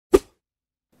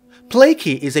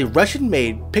Playkey is a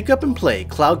Russian-made pick-up-and-play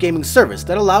cloud gaming service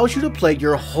that allows you to play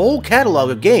your whole catalog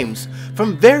of games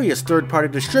from various third-party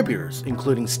distributors,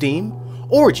 including Steam,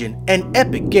 Origin, and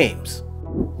Epic Games.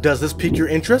 Does this pique your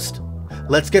interest?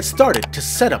 Let's get started to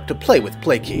set up to play with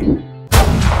Playkey.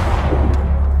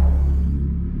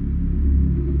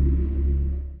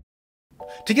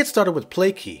 To get started with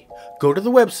Playkey, go to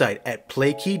the website at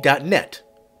playkey.net.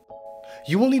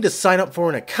 You will need to sign up for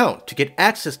an account to get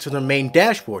access to their main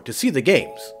dashboard to see the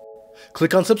games.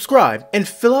 Click on subscribe and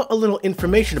fill out a little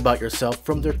information about yourself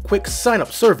from their quick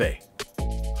sign-up survey.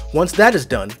 Once that is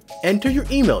done, enter your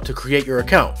email to create your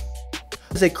account.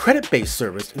 It's a credit-based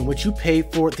service in which you pay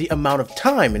for the amount of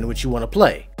time in which you want to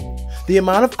play. The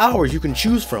amount of hours you can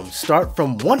choose from start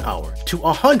from 1 hour to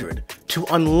 100 to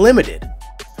unlimited.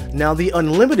 Now, the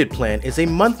unlimited plan is a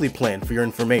monthly plan for your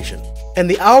information, and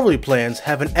the hourly plans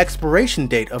have an expiration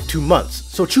date of 2 months,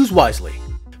 so choose wisely.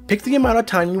 Pick the amount of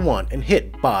time you want and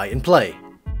hit buy and play.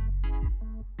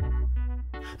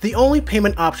 The only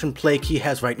payment option Playkey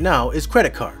has right now is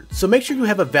credit card, so make sure you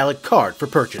have a valid card for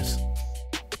purchase.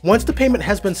 Once the payment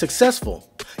has been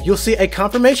successful, you'll see a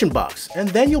confirmation box, and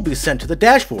then you'll be sent to the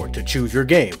dashboard to choose your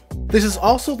game. This is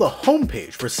also the home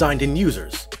page for signed-in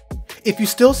users. If you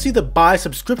still see the buy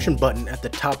subscription button at the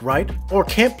top right, or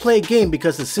can't play a game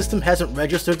because the system hasn't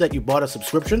registered that you bought a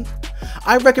subscription,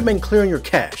 I recommend clearing your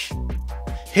cache.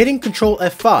 Hitting Ctrl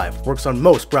F5 works on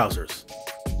most browsers.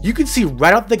 You can see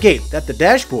right out the gate that the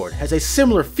dashboard has a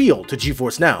similar feel to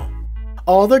GeForce Now.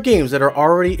 All their games that are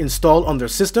already installed on their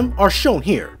system are shown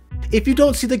here. If you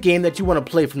don't see the game that you want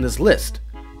to play from this list,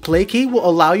 Playkey will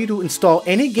allow you to install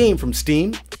any game from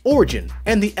Steam, Origin,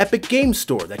 and the Epic Games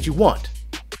Store that you want.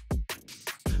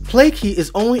 Playkey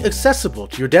is only accessible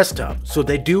to your desktop, so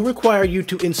they do require you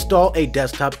to install a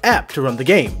desktop app to run the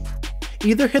game.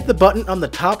 Either hit the button on the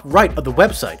top right of the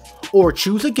website, or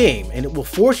choose a game and it will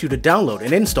force you to download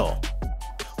and install.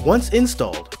 Once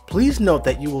installed, please note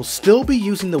that you will still be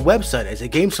using the website as a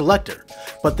game selector,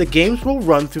 but the games will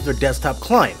run through their desktop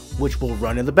client, which will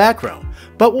run in the background,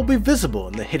 but will be visible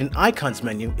in the hidden icons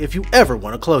menu if you ever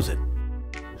want to close it.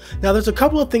 Now, there's a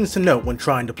couple of things to note when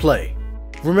trying to play.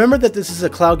 Remember that this is a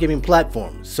cloud gaming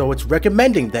platform, so it's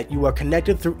recommending that you are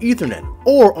connected through Ethernet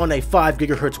or on a 5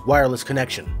 GHz wireless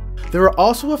connection. There are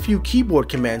also a few keyboard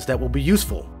commands that will be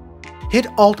useful. Hit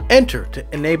Alt-Enter to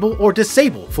enable or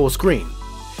disable full screen.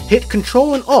 Hit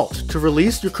Ctrl and Alt to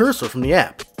release your cursor from the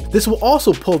app. This will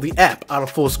also pull the app out of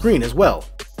full screen as well.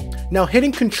 Now,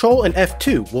 hitting Ctrl and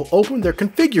F2 will open their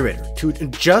configurator to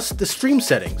adjust the stream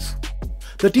settings.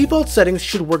 The default settings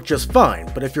should work just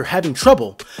fine, but if you're having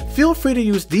trouble, feel free to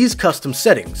use these custom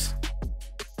settings.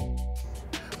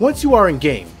 Once you are in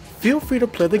game, feel free to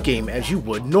play the game as you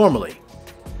would normally.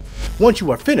 Once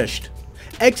you are finished,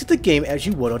 exit the game as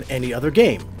you would on any other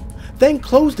game. Then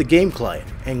close the game client,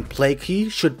 and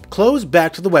Playkey should close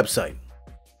back to the website.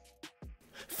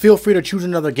 Feel free to choose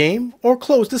another game or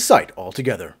close the site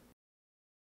altogether.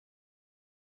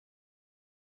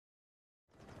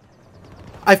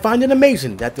 I find it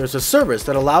amazing that there's a service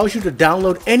that allows you to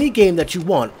download any game that you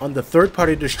want on the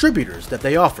third-party distributors that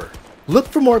they offer. Look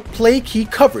for more Playkey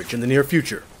coverage in the near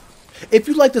future. If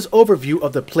you like this overview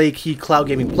of the Playkey cloud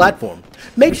gaming platform,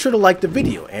 make sure to like the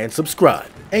video and subscribe,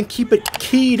 and keep it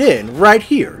keyed in right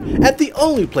here at the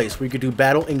only place where you can do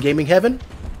battle in gaming heaven,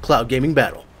 Cloud Gaming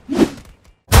Battle.